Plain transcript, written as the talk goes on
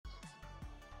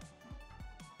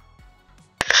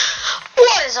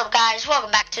What is up, guys?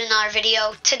 Welcome back to another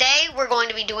video. Today we're going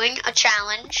to be doing a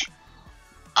challenge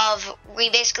of we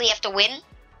basically have to win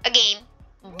a game,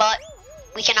 but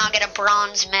we cannot get a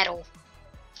bronze medal.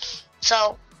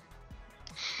 So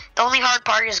the only hard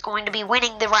part is going to be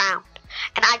winning the round.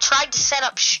 And I tried to set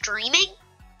up streaming,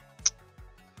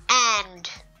 and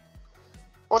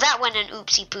well, that went an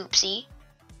oopsie poopsie.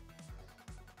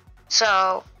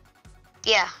 So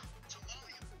yeah.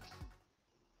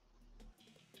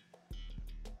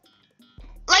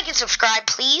 Like and subscribe,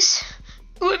 please.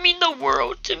 It would mean the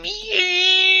world to me.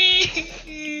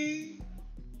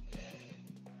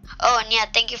 Oh, and yeah,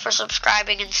 thank you for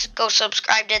subscribing, and go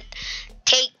subscribe to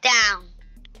TakeDown.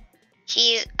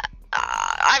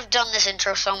 I've done this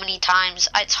intro so many times,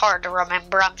 it's hard to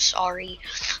remember, I'm sorry.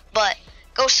 But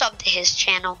go sub to his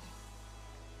channel.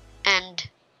 And,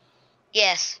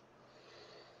 yes.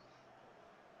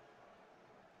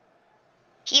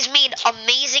 He's made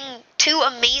two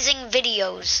amazing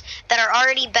videos that are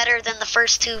already better than the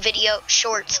first two video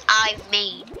shorts I've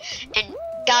made. And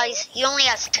guys, he only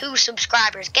has 2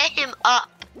 subscribers. Get him up.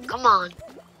 Come on.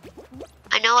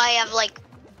 I know I have like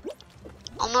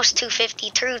almost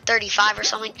 250, 235 or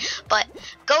something, but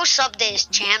go sub to his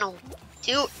channel.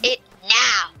 Do it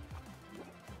now.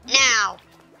 Now.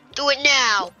 Do it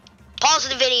now. Pause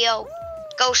the video.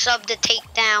 Go sub to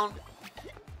TakeDown.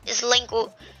 His link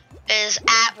will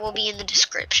be in the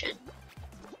description.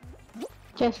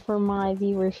 Just for my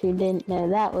viewers who didn't know,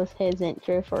 that was his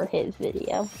intro for his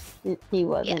video. He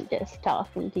wasn't just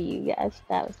talking to you guys.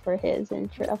 That was for his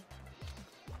intro.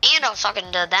 And I was talking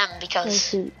to them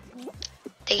because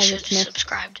they should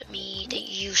subscribe to me.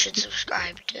 You should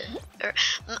subscribe to.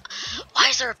 Why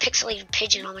is there a pixelated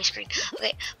pigeon on my screen?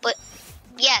 Okay, but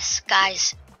yes,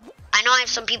 guys. I know I have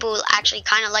some people who actually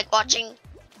kind of like watching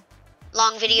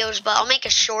long videos, but I'll make a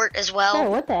short as well. Oh,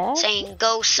 what the heck? Saying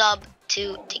go sub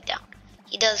to TakeDown.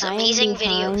 He does amazing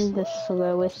videos. I'm the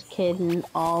slowest kid in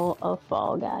all of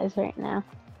Fall Guys right now.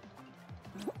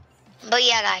 But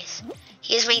yeah, guys,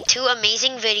 he has made 2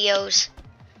 amazing videos,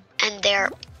 and they're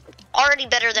already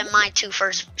better than my 2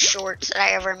 first shorts that I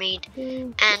ever made.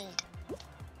 And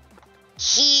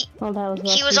he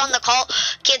was on the call.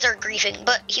 Kids are griefing,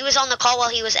 but he was on the call while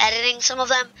he was editing some of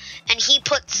them, and he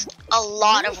puts a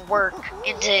lot of work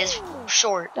into his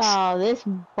shorts. Oh, this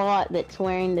bot that's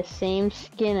wearing the same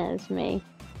skin as me.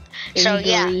 So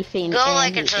yeah, go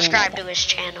like and subscribe to his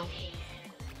channel.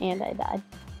 And I died.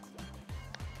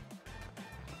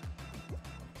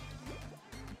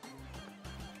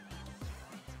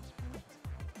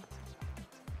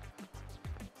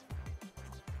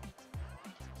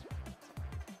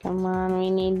 Come on,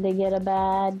 we need to get a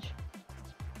badge.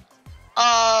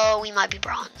 Oh, we might be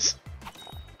bronze.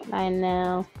 I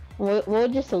know. We'll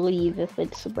just leave if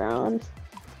it's bronze.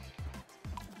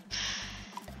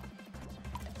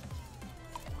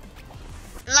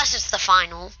 Unless it's the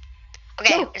final.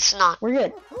 Okay, no, it's not. We're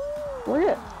good. We're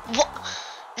good. What?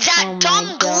 That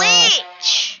dumb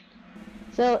glitch!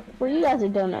 So, for you guys who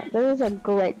don't know, there was a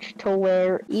glitch to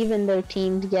where even though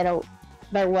teams get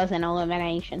there was an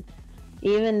elimination.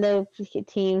 Even though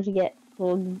teams get,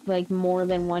 like more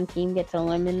than one team gets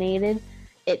eliminated,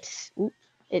 it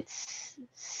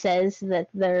says that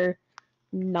they're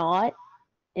not,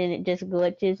 and it just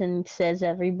glitches and says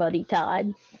everybody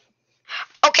tied.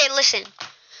 Okay, listen.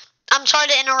 I'm sorry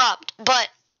to interrupt, but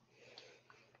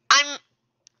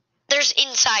there's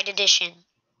Inside Edition.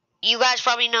 You guys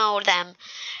probably know them.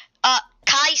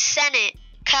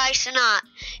 Kai Cenat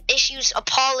issues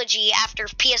apology after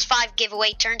PS5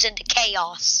 giveaway turns into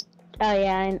chaos. Oh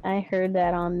yeah, I heard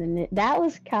that on the news. That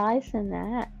was Kai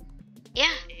Cenat.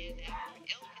 Yeah.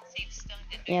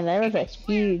 Yeah, there was a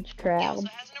huge crowd.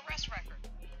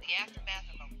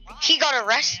 He got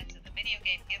arrested?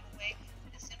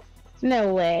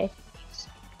 No way.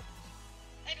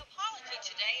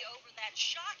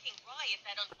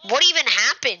 What even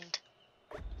happened?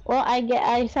 Well,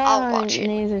 I saw on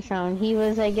news or something. He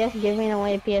was, I guess, giving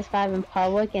away PS5 in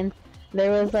public, and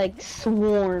there was like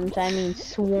swarms. I mean,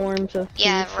 swarms of people.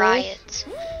 Yeah, riots.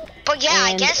 But yeah,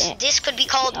 I guess this could be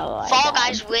called Fall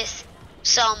Guys with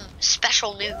some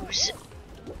special news.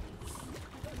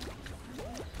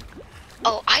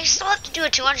 Oh, I still have to do a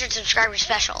 200 subscriber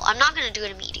special. I'm not gonna do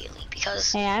it immediately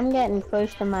because. Hey, I'm getting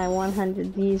close to my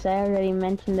 100 views. I already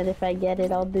mentioned that if I get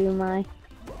it, I'll do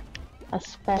a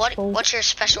special. What's your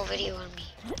special video on me?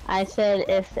 I said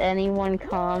if anyone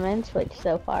comments, which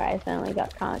so far I've only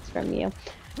got comments from you.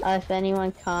 If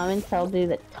anyone comments, I'll do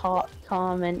the top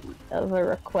comment of a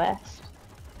request.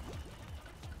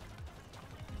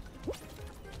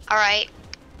 Alright.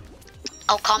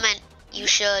 I'll comment. You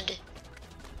should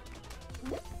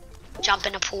jump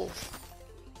in a pool.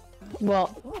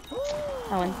 Well,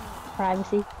 Owen,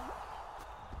 privacy.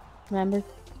 Remember?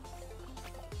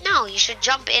 No, you should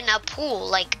jump in a pool,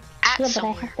 like, at Yeah,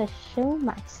 somewhere. but I have to show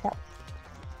myself.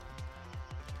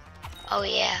 Oh,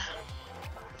 yeah.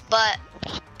 But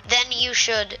then you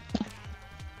should...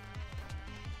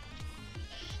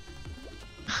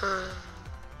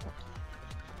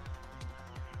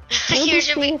 We'll You just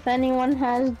should see be... if anyone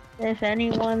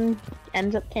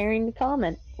ends up carrying the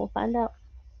comment. We'll find out.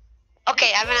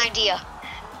 Okay, I have an idea.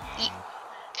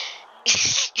 You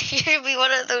should be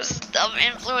one of those dumb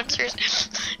influencers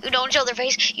who don't show their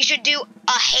face. You should do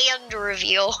a hand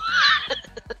reveal.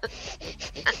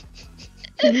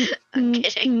 I'm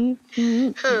kidding.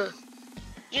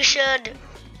 You should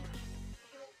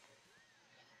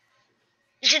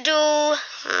do...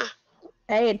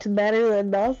 Hey, it's better than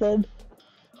nothing.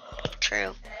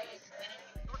 True.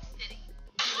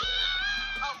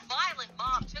 A violent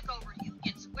mob took over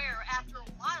Union Square after a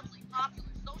wildly popular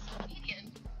social media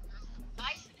influencer,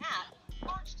 Dyson Hat,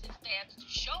 urged his fans to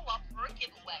show up for a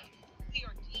giveaway. We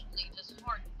are deeply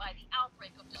disheartened by the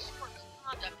outbreak of disorderly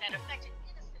conduct that affected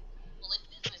innocent people and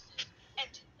businesses,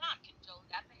 and do not condone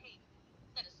that behavior,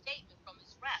 said a statement from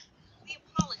his rep. We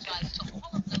apologize to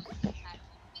all of those impacted.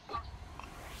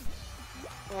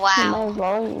 Wow. My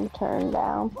volume turned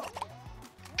down.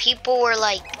 People were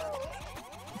like...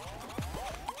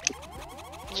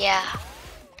 Yeah.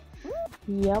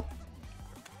 Yep.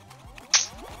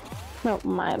 No,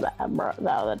 my bad, bro.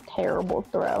 That was a terrible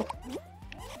throw.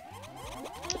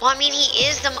 Well, I mean, he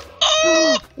is the...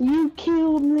 You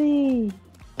killed me!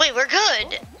 Wait, we're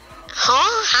good.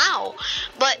 Huh? How?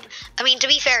 But, I mean, to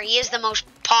be fair, he is the most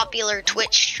popular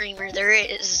Twitch streamer there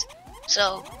is.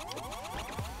 So,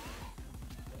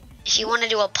 if you want to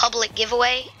do a public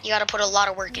giveaway, you got to put a lot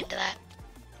of work into that.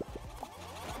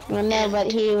 Well, no,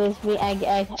 but he was...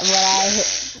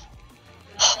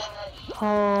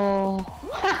 Oh...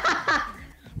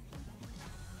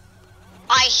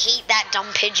 I hate that dumb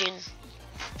pigeon.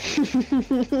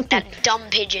 That dumb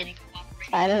pigeon.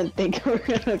 I don't think we're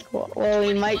gonna claw. Well,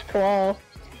 we might claw.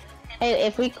 Hey,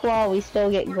 if we claw, we still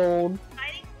get gold.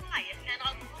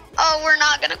 Oh, we're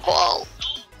not gonna qual.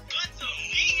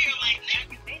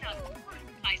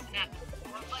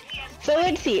 So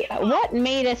let's see. What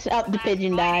made us up? The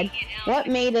pigeon died. What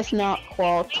made us not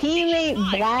qual? Teammate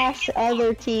blasts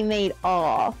other teammate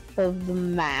off of the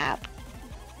map.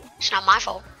 It's not my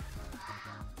fault.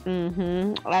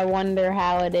 I wonder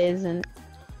how it is. And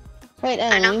wait,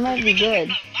 we might be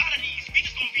good.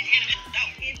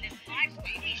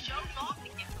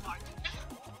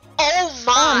 Oh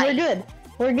my! We're good.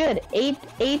 We're good.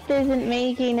 Eighth isn't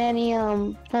making any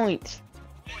points.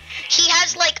 He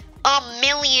has like 1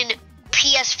 million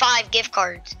PS5 gift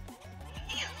cards.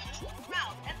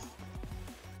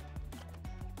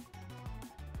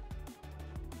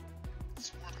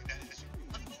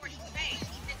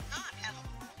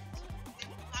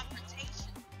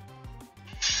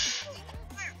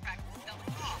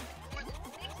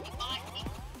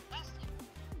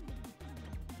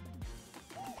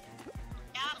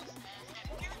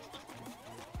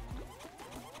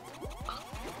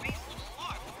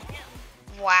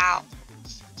 Wow.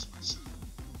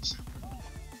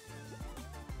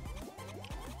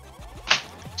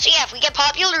 So yeah, if we get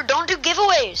popular, don't do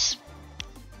giveaways.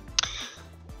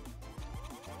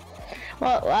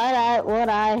 Well, what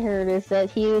I heard is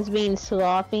that he was being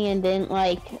sloppy and didn't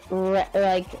rent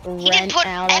put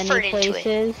out effort any into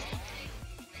places.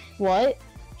 What?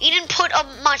 He didn't put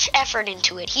much effort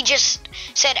into it. He just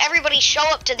said, everybody show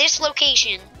up to this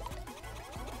location,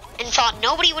 and thought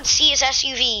nobody would see his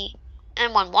SUV.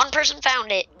 And when one person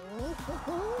found it,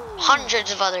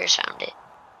 hundreds of others found it.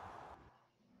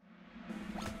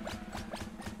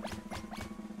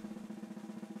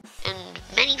 And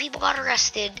many people got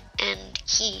arrested, and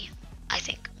he, I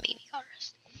think, maybe got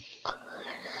arrested.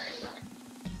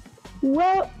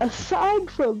 Well, aside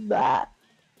from that,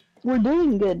 we're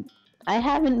doing good. I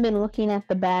haven't been looking at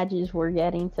the badges we're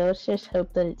getting, so let's just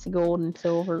hope that it's gold and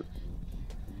silver.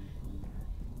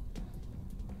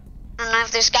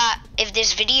 And if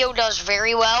this video does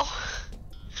very well,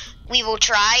 we will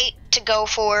try to go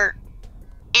for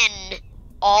an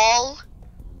all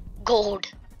gold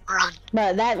run.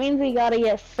 But that means we gotta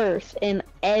get first in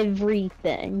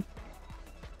everything.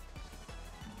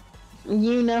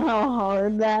 You know how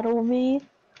hard that'll be?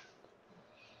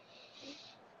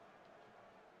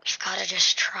 We've gotta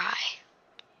just try.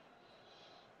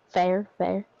 Fair.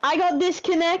 I got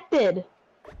disconnected!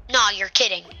 No, you're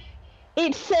kidding.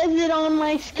 It says it on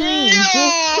my screen.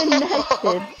 No!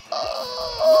 Disconnected.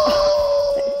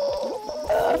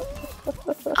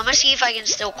 I'm gonna see if I can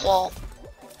still qual.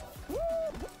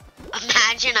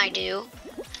 Imagine I do.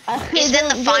 Is then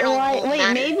the final won't Wait,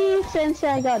 matter. maybe since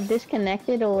I got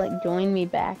disconnected, it'll like join me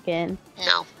back in.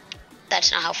 No,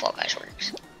 that's not how Fall Guys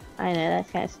works. I know,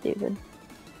 that's kind of stupid.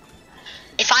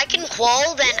 If I can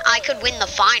qual, then I could win the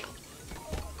final.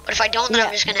 But if I don't, then Yeah.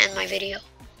 I'm just gonna end my video.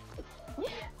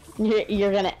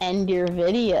 You're gonna end your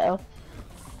video.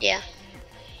 Yeah.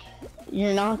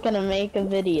 You're not gonna make a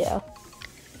video.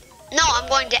 No, I'm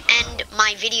going to end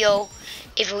my video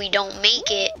if we don't make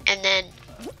it, and then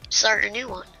start a new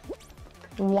one.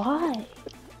 Why?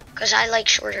 Because I like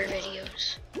shorter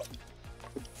videos.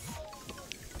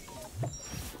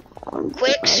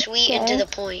 Quick, sweet, and to the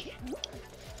point.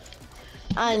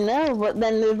 I know, but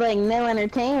then there's like no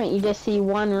entertainment. You just see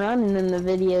one run and then the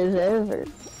video's over.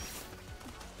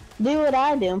 Do what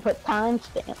I do and put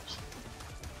timestamps.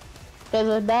 Because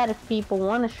with that, if people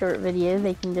want a short video,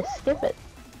 they can just skip it.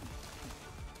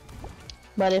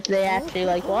 But if they actually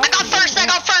like watch I got first, I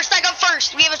got first, I got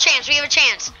first! We have a chance, we have a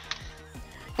chance!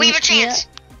 We have a chance!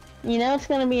 You know it's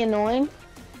gonna be annoying?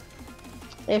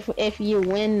 If you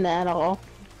win that all,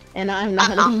 and I'm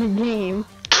not in the game.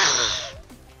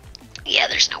 Yeah,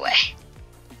 there's no way.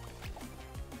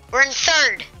 We're in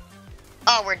third.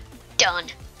 Oh, we're done.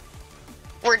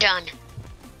 We're done.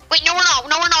 Wait, no we're not,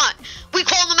 no we're not! We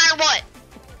call no matter what!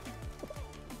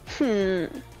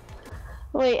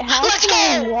 Wait, how Let's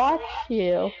can I go! watch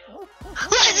you?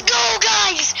 Let's go,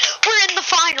 guys! We're in the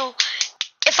final!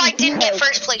 If I didn't get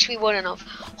first place, we wouldn't have. Is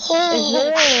there a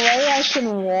Oh. way I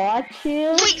can watch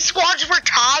you? Wait, squads were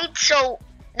tied, so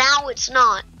now it's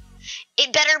not.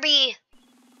 It better be,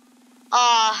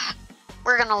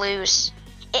 we're gonna lose.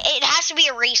 It has to be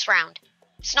a race round.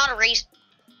 It's not a race.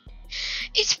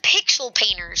 It's pixel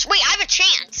painters. Wait, I have a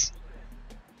chance.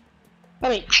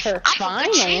 Wait, for I have a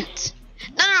final? chance.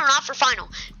 No, not for final.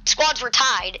 Squads were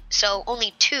tied, so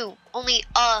only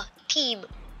a team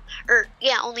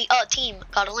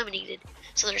got eliminated.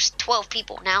 So there's 12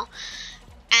 people now,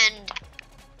 and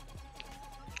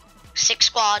 6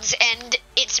 squads, and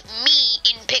it's me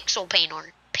in pixel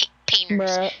painters.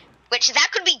 Bruh. Which that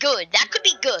could be good. That could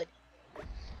be good.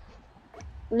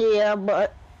 Yeah,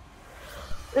 but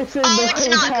it's Oh, it's annoying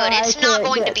not how good. It's I not can't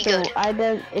going to get be good.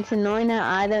 It's annoying how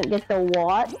I don't get to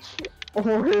watch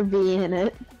or be in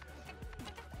it.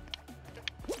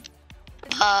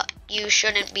 You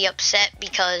shouldn't be upset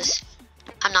because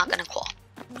I'm not gonna qual.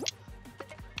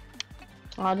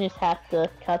 I'll just have to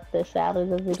cut this out of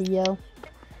the video.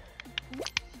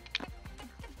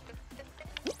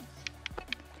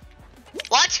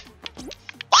 What?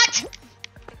 What?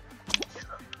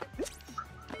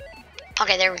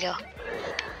 Okay, there we go.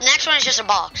 Next one is just a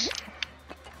box.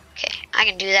 Okay, I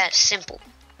can do that simple.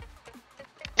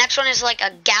 Next one is like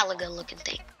a Galaga looking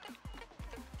thing.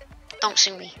 Don't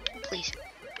sue me, please.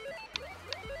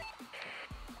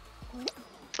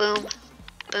 Boom,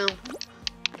 boom,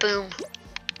 boom,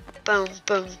 boom,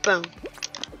 boom, boom,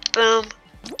 boom.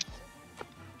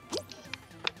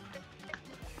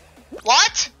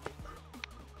 What?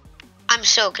 I'm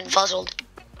so confuzzled.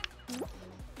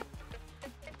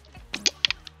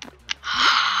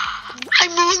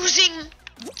 I'm losing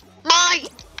my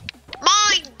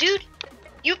dude.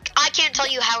 I can't tell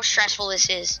you how stressful this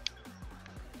is.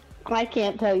 I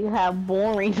can't tell you how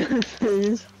boring this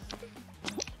is.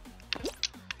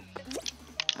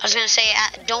 I was gonna say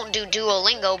don't do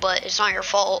Duolingo, but it's not your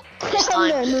fault this time.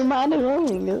 No matter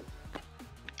what.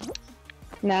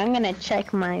 Now I'm gonna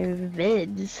check my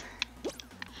vids.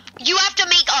 You have to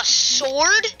make a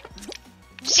sword?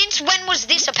 Since when was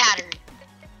this a pattern?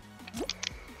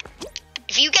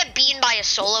 If you get beaten by a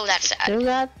solo, that's sad. 2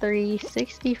 got 3,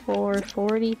 64,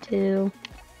 42,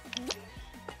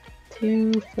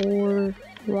 2, 4,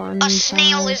 1. A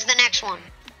snail 5. is the next one.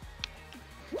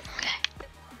 Okay.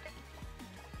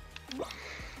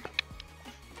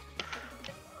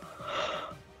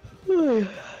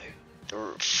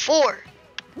 4.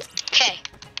 Okay.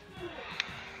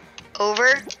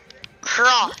 Over,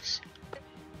 cross,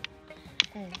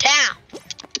 down,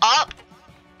 up,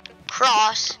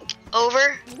 cross,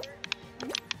 over,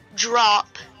 drop,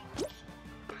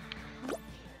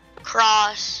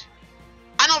 cross.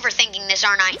 I'm overthinking this,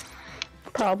 aren't I?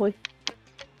 Probably.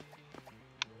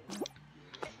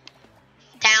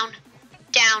 Down,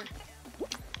 down,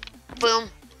 boom.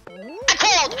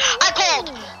 I called!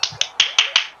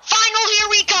 Final, here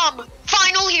we come!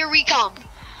 Final, here we come!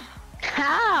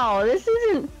 How? This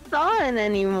isn't fun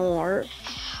anymore.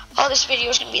 Oh, this video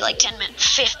is gonna be like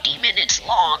 50 minutes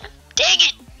long. Dang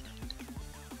it!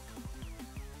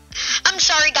 I'm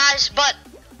sorry, guys, but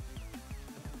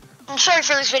I'm sorry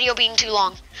for this video being too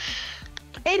long.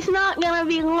 It's not gonna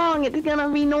be long, it's gonna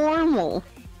be normal.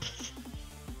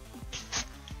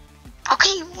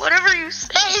 Okay, whatever you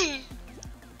say.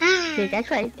 Yeah, that's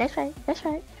right, that's right, that's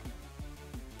right.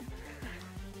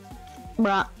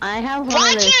 Bruh, I have one Why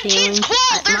of those can't kids feelings.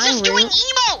 qual? They're My just doing room-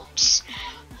 emotes.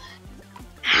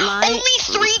 my- Only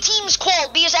 3 teams qual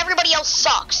because everybody else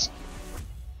sucks.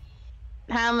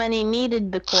 How many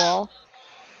needed the qual?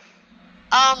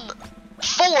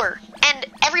 4, and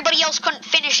everybody else couldn't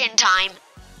finish in time.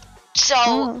 So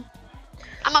Oh.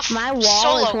 I'm a My wall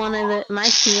solo. is one of the, my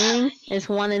ceiling is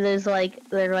one of those like,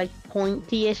 they're like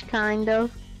pointy-ish kind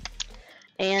of.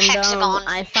 And Hexagon.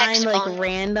 I find Hexagon. like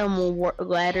random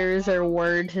letters or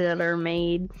words that are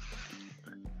made.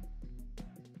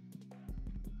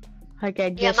 Like I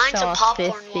Yeah, just mine's a saw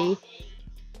popcorn 50. wall.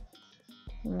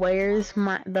 Where's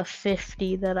the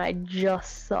 50 that I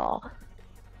just saw?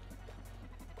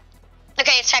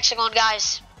 Okay, it's Hexagon,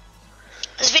 guys.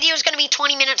 This video is going to be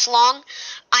 20 minutes long.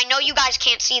 I know you guys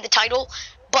can't see the title,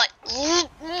 but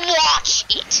watch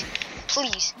it,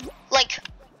 please. Like,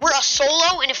 we're a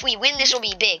solo, and if we win, this will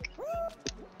be big.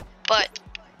 But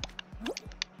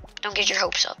don't get your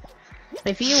hopes up.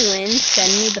 If you win,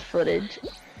 send me the footage.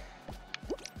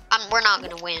 We're not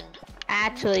going to win.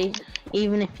 Actually,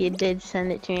 even if you did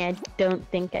send it to me, I don't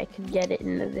think I could get it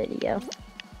in the video.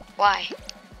 Why?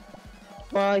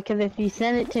 Well, because if you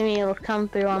send it to me, it'll come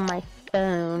through on my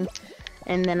phone,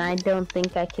 and then I don't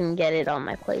think I can get it on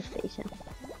my PlayStation.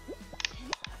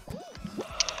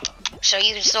 So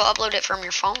you can still upload it from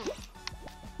your phone.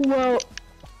 Well,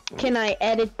 can I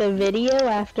edit the video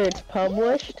after it's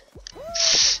published?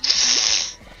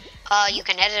 You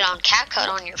can edit on CapCut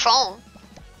on your phone.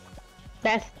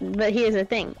 But here's the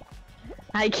thing.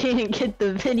 I can't get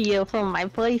the video from my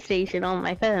PlayStation on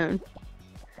my phone.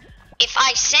 If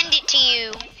I send it to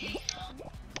you,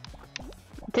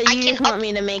 So I you can just want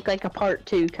me to make like a part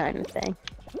 2 kind of thing.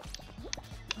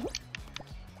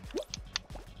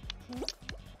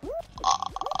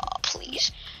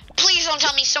 please. Please don't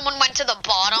tell me someone went to the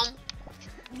bottom.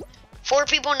 4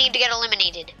 people need to get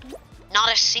eliminated.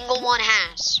 Not a single one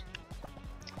has.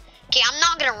 Okay, I'm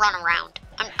not gonna run around.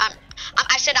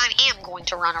 I said I am going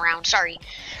to run around. Sorry.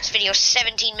 This video is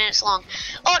 17 minutes long.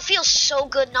 Oh, it feels so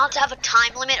good not to have a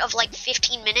time limit of like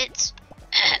 15 minutes.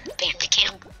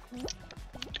 Bandicam.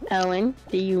 Owen,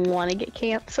 do you want to get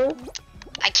canceled?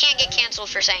 I can't get canceled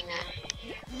for saying that.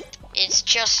 It's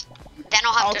just, then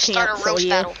I'll have I'll to start a cancel roast you.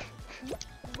 battle.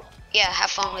 Yeah, have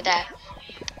fun with that.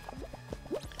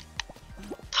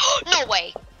 No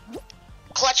way.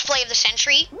 Clutch play of the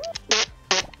century.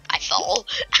 I fall.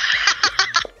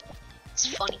 It's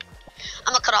funny.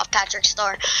 I'm gonna cut off Patrick's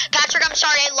star. Patrick, I'm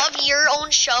sorry. I love your own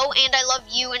show, and I love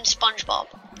you and SpongeBob.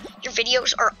 Your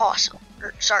videos are awesome.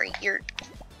 Sorry, your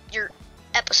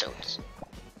episodes.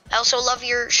 I also love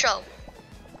your show.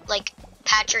 Like,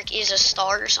 Patrick is a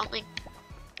star or something.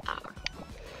 I don't know.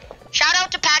 Shout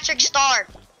out to Patrick Star.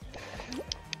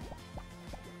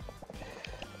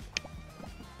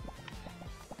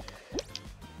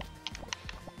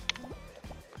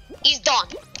 He's done.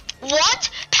 What?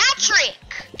 Patrick!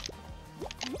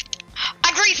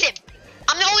 I griefed him.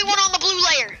 I'm the only one on the blue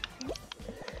layer.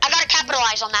 I gotta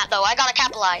capitalize on that, though. I gotta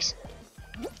capitalize.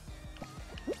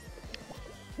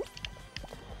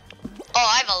 Oh,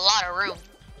 I have a lot of room.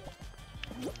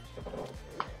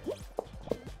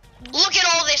 Look at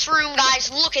all this room,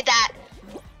 guys. Look at that.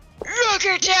 Look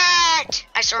at that!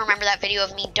 I still remember that video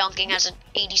of me dunking as an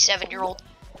 87-year-old.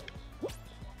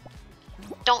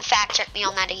 Don't fact check me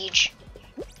on that age.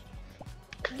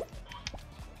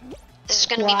 This is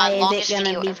gonna be my longest video Why is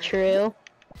it gonna be ever. true?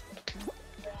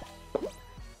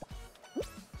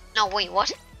 No, wait,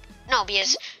 what? No,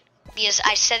 because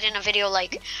I said in a video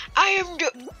like, I am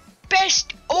the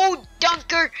best old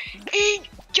dunker in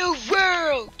the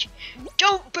world.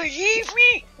 Don't believe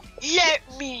me?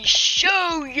 Let me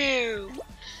show you.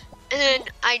 And then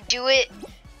I do it,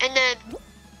 and then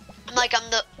I'm like, I'm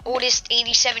the oldest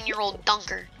 87-year-old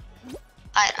dunker.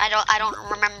 I don't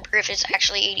remember if it's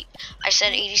actually 80. I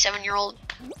said 87-year-old,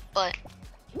 but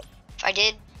if I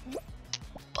did,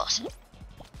 bust it.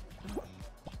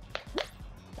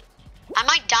 I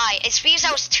might die. It's because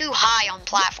I was too high on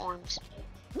platforms.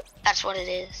 That's what it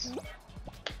is.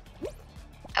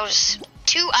 I was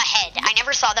too ahead. I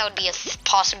never thought that would be a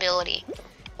possibility.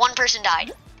 1 person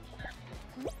died.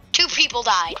 2 people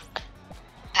died.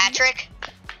 Patrick.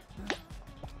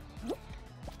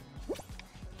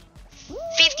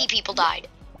 50 people died.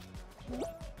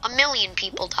 1 million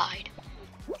people died.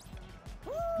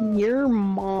 Your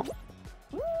mom.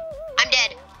 I'm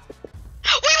dead.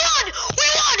 We won! We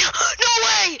won! No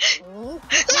way!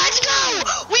 Let's go!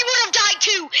 We would have died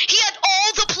too. He had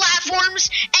all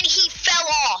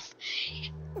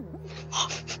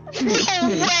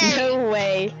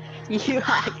You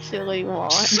actually won.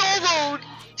 Soloed!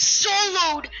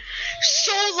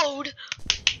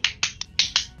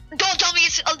 Don't tell me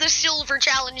it's the silver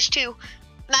challenge too.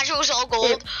 Imagine it was all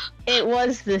gold. It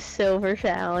was the silver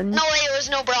challenge. No way it was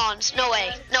no bronze. No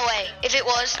way. If it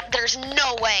was, there's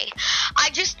no way.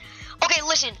 Okay,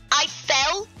 listen. I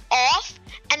fell off,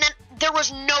 and then there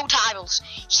was no titles.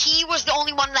 He was the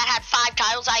only one that had 5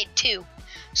 titles. I had 2.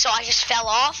 So I just fell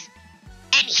off,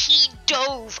 and he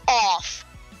dove off.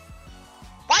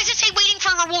 Why does it say waiting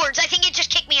for rewards? I think it just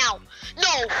kicked me out.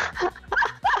 No.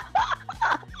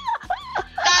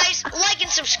 Guys, like and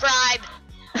subscribe.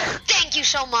 Thank you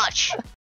so much.